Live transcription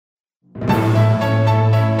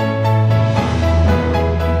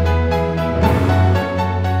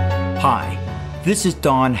This is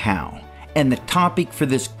Don Howe, and the topic for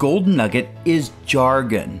this golden nugget is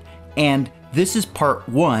jargon, and this is part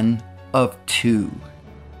 1 of 2.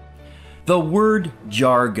 The word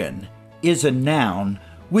jargon is a noun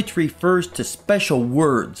which refers to special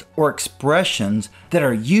words or expressions that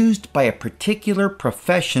are used by a particular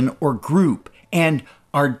profession or group and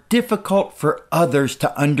are difficult for others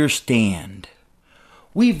to understand.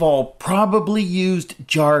 We've all probably used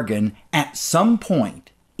jargon at some point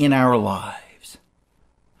in our lives.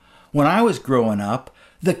 When I was growing up,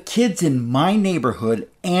 the kids in my neighborhood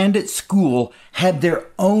and at school had their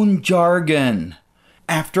own jargon.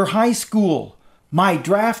 After high school, my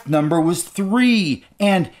draft number was 3,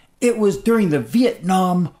 and it was during the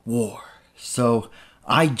Vietnam War, so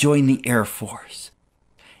I joined the Air Force.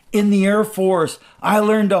 In the Air Force, I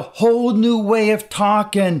learned a whole new way of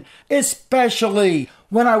talking, especially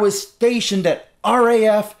when I was stationed at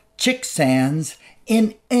RAF Chicksands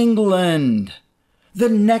in England. The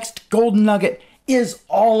next golden nugget is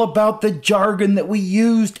all about the jargon that we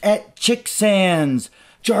used at Chicksands,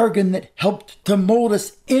 jargon that helped to mold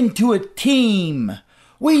us into a team.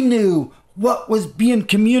 We knew what was being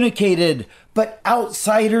communicated, but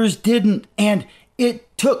outsiders didn't, and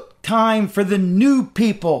it took time for the new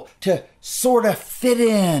people to sort of fit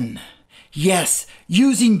in. Yes,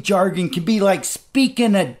 using jargon can be like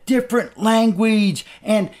speaking a different language,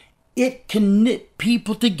 and it can knit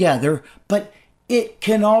people together, but it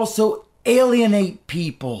can also alienate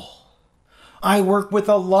people. I work with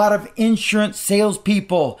a lot of insurance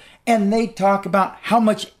salespeople, and they talk about how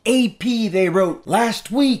much AP they wrote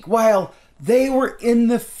last week while they were in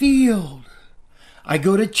the field. I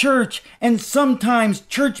go to church, and sometimes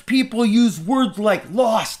church people use words like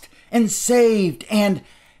lost and saved and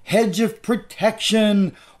hedge of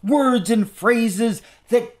protection, words and phrases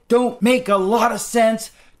that don't make a lot of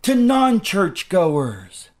sense to non-church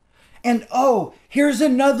goers. And here's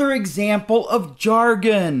another example of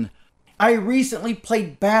jargon. I recently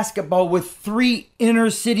played basketball with 3 inner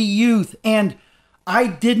city youth, and I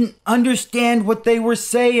didn't understand what they were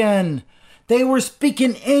saying. They were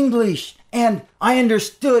speaking English, and I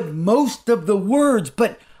understood most of the words,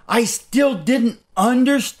 but I still didn't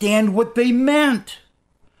understand what they meant.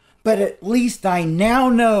 But at least I now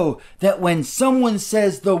know that when someone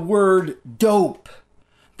says the word dope,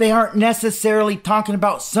 they aren't necessarily talking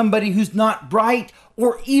about somebody who's not bright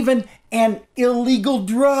or even an illegal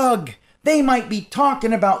drug. They might be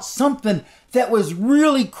talking about something that was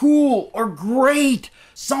really cool or great,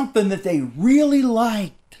 something that they really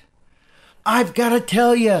liked. I've got to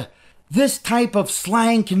tell you, this type of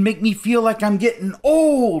slang can make me feel like I'm getting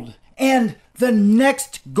old. And the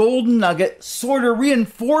next golden nugget sort of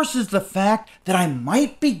reinforces the fact that I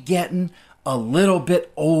might be getting a little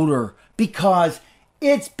bit older, because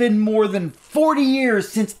it's been more than 40 years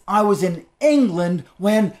since I was in England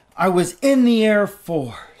when I was in the Air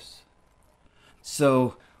Force.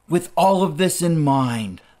 So, with all of this in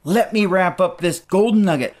mind, let me wrap up this golden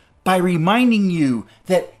nugget by reminding you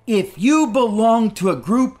that if you belong to a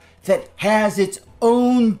group that has its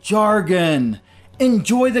own jargon,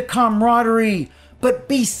 enjoy the camaraderie, but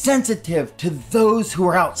be sensitive to those who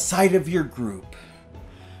are outside of your group.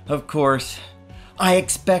 Of course, I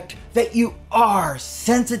expect that you are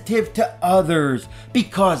sensitive to others,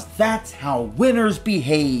 because that's how winners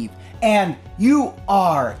behave. And you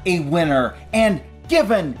are a winner, and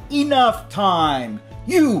given enough time,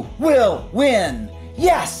 you will win.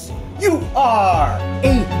 Yes, you are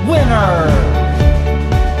a winner.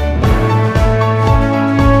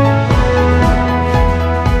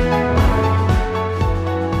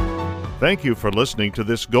 Thank you for listening to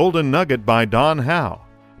this Golden Nugget by Don Howe.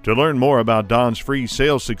 To learn more about Don's free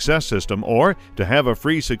sales success system, or to have a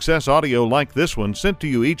free success audio like this one sent to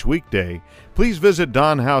you each weekday, please visit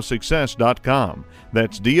donhowsuccess.com.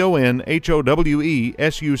 That's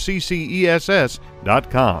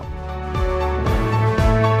DonHowesuccess.com.